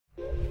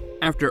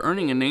After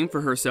earning a name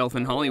for herself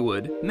in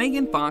Hollywood,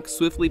 Megan Fox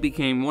swiftly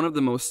became one of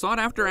the most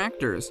sought-after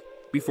actors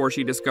before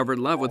she discovered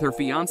love with her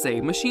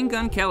fiancé, Machine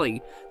Gun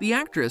Kelly. The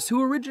actress,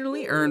 who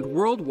originally earned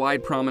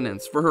worldwide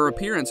prominence for her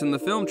appearance in the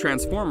film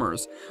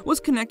Transformers, was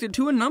connected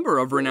to a number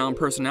of renowned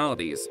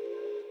personalities.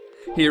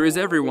 Here is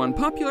everyone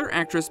popular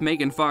actress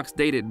Megan Fox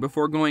dated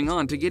before going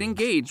on to get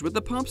engaged with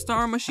the pop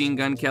star Machine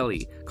Gun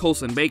Kelly,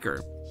 Colson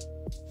Baker.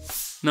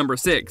 Number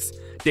 6.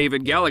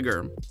 David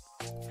Gallagher.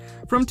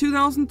 From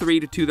 2003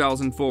 to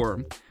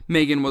 2004,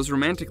 Megan was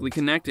romantically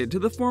connected to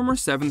the former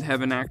Seventh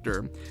Heaven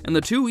actor, and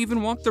the two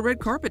even walked the red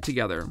carpet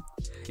together.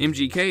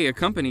 MGK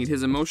accompanied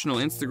his emotional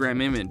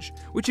Instagram image,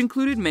 which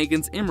included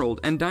Megan's emerald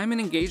and diamond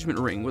engagement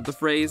ring with the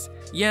phrase,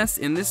 "Yes,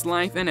 in this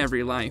life and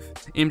every life."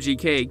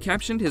 MGK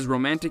captioned his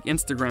romantic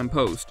Instagram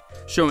post,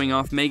 showing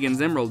off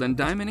Megan's emerald and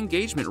diamond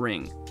engagement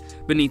ring.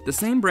 "Beneath the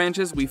same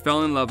branches we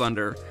fell in love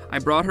under, I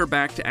brought her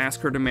back to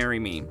ask her to marry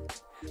me."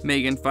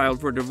 Megan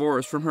filed for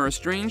divorce from her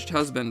estranged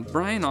husband,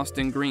 Brian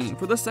Austin Green,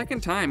 for the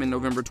second time in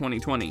November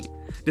 2020,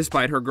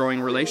 despite her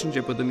growing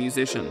relationship with the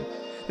musician.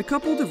 The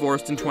couple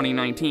divorced in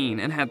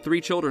 2019 and had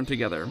 3 children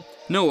together,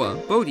 Noah,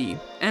 Bodhi,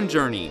 and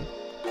Journey.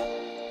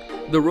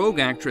 The Rogue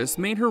actress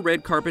made her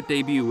red carpet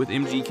debut with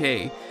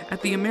MGK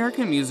at the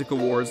American Music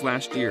Awards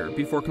last year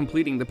before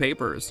completing the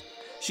papers.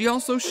 She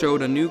also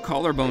showed a new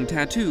collarbone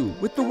tattoo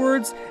with the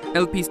words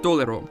El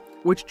Pistolero,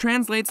 which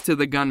translates to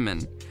the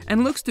gunman,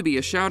 and looks to be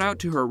a shout out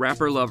to her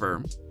rapper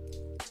lover.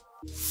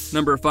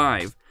 Number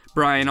 5.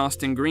 Brian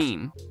Austin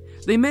Green.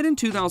 They met in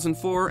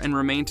 2004 and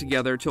remained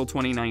together till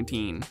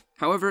 2019.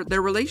 However,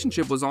 their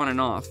relationship was on and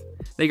off.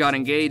 They got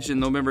engaged in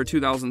November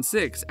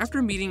 2006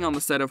 after meeting on the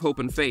set of Hope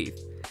and Faith.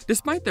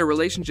 Despite their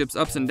relationship's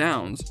ups and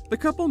downs, the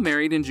couple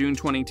married in June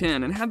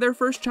 2010 and had their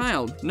first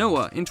child,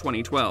 Noah, in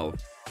 2012.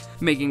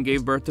 Megan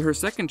gave birth to her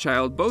second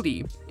child,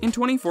 Bodhi, in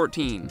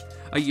 2014,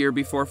 a year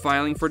before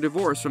filing for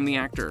divorce from the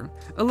actor,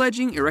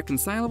 alleging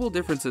irreconcilable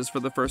differences for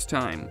the first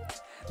time.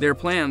 Their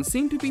plans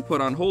seemed to be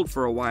put on hold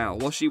for a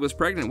while she was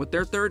pregnant with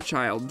their third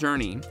child,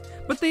 Journey,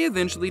 but they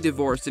eventually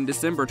divorced in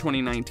December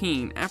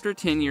 2019 after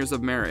 10 years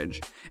of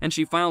marriage, and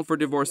she filed for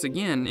divorce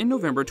again in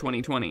November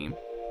 2020.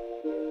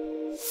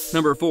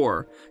 Number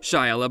 4.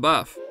 Shia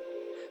LaBeouf.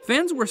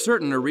 Fans were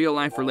certain a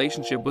real-life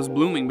relationship was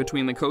blooming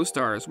between the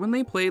co-stars when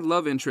they played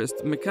love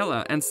interests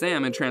Michaela and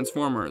Sam in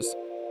Transformers,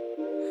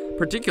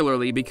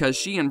 particularly because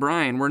she and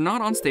Brian were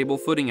not on stable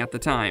footing at the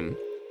time.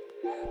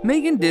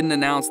 Megan didn't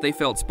announce they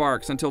felt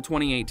sparks until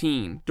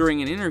 2018,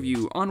 during an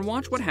interview on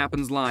Watch What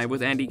Happens Live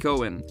with Andy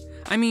Cohen.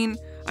 "I mean,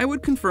 I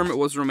would confirm it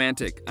was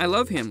romantic. I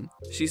love him,"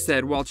 she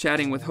said while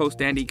chatting with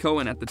host Andy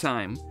Cohen at the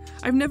time.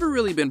 "I've never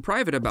really been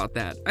private about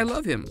that. I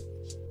love him."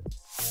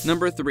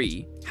 Number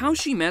 3. How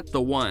She Met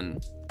the One.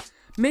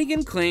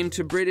 Megan claimed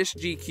to British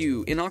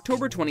GQ in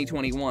October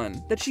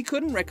 2021 that she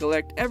couldn't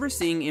recollect ever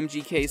seeing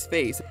MGK's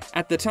face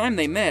at the time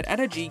they met at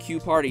a GQ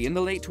party in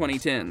the late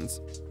 2010s.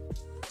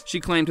 She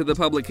claimed to the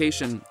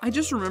publication, "I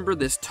just remember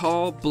this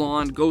tall,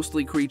 blonde,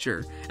 ghostly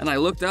creature, and I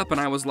looked up and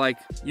I was like,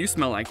 'You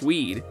smell like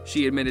weed,'"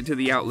 she admitted to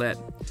the outlet.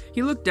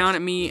 "He looked down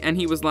at me and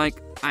he was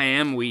like, 'I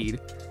am weed.'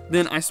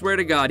 Then I swear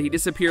to God he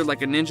disappeared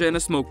like a ninja in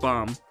a smoke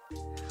bomb."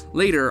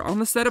 Later, on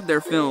the set of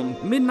their film,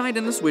 Midnight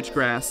in the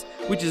Switchgrass,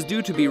 which is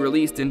due to be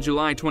released in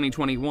July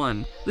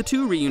 2021, the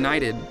two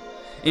reunited.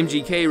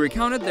 MGK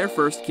recounted their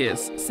first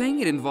kiss, saying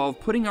it involved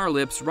putting our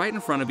lips right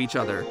in front of each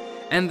other,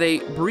 and they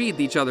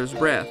breathed each other's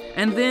breath,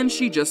 and then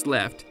she just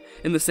left,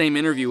 in the same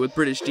interview with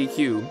British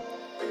GQ.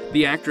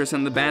 The actress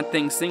and the Bad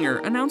Things singer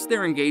announced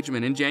their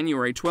engagement in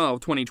January 12,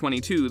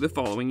 2022, the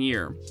following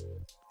year.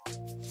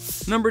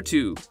 Number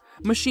 2.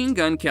 Machine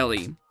Gun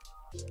Kelly.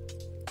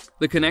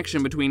 The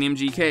connection between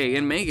MGK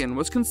and Megan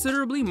was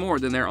considerably more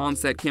than their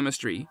on-set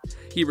chemistry.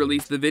 He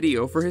released the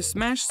video for his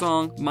smash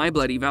song My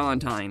Bloody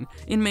Valentine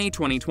in May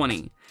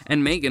 2020,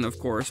 and Megan, of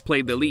course,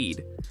 played the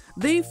lead.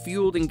 They've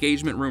fueled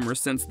engagement rumors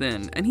since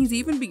then, and he's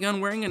even begun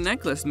wearing a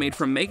necklace made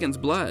from Megan's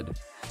blood.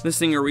 The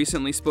singer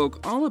recently spoke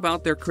all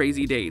about their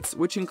crazy dates,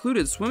 which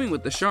included swimming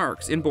with the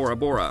sharks in Bora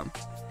Bora.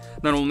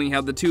 Not only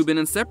have the two been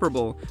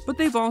inseparable, but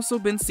they've also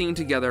been seen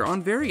together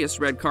on various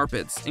red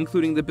carpets,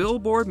 including the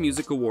Billboard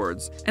Music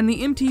Awards and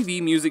the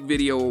MTV Music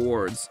Video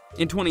Awards.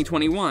 In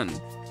 2021,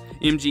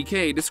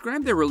 MGK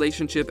described their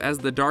relationship as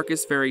the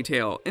darkest fairy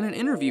tale in an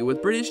interview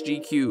with British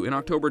GQ in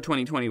October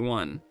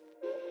 2021.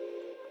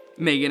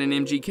 Megan and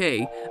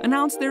MGK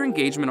announced their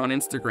engagement on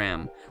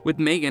Instagram, with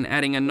Megan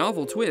adding a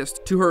novel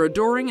twist to her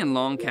adoring and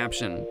long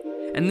caption,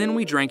 "And then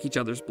we drank each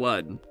other's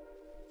blood."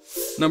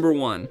 Number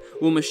 1.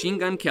 Will Machine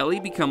Gun Kelly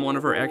become one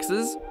of her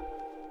exes?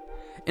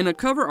 In a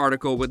cover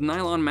article with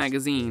Nylon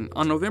Magazine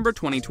on November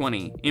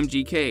 2020,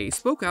 MGK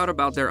spoke out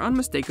about their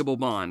unmistakable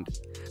bond.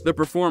 The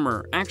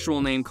performer, actual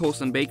name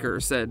Colson Baker,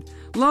 said,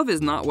 "Love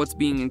is not what's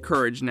being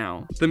encouraged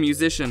now." The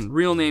musician,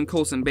 real name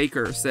Colson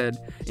Baker, said,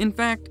 "In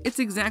fact, it's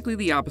exactly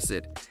the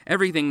opposite.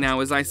 Everything now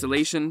is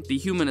isolation,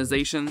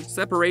 dehumanization,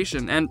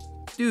 separation, and,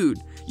 dude,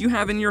 you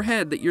have in your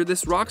head that you're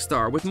this rock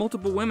star with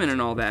multiple women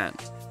and all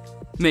that."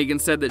 Megan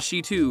said that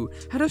she too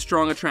had a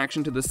strong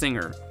attraction to the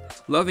singer.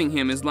 "Loving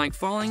him is like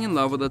falling in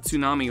love with a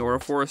tsunami or a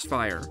forest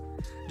fire.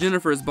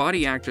 Jennifer's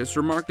body actress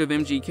remarked of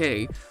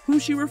MGK, whom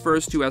she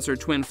refers to as her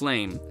twin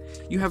flame,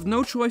 "You have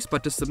no choice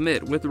but to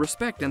submit with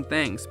respect and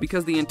thanks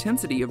because the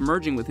intensity of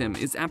merging with him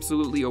is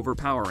absolutely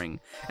overpowering,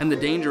 and the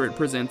danger it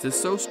presents is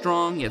so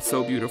strong yet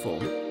so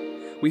beautiful."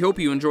 We hope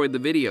you enjoyed the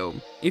video.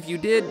 If you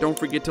did, don't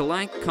forget to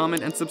like,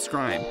 comment, and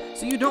subscribe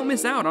so you don't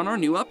miss out on our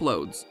new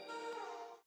uploads.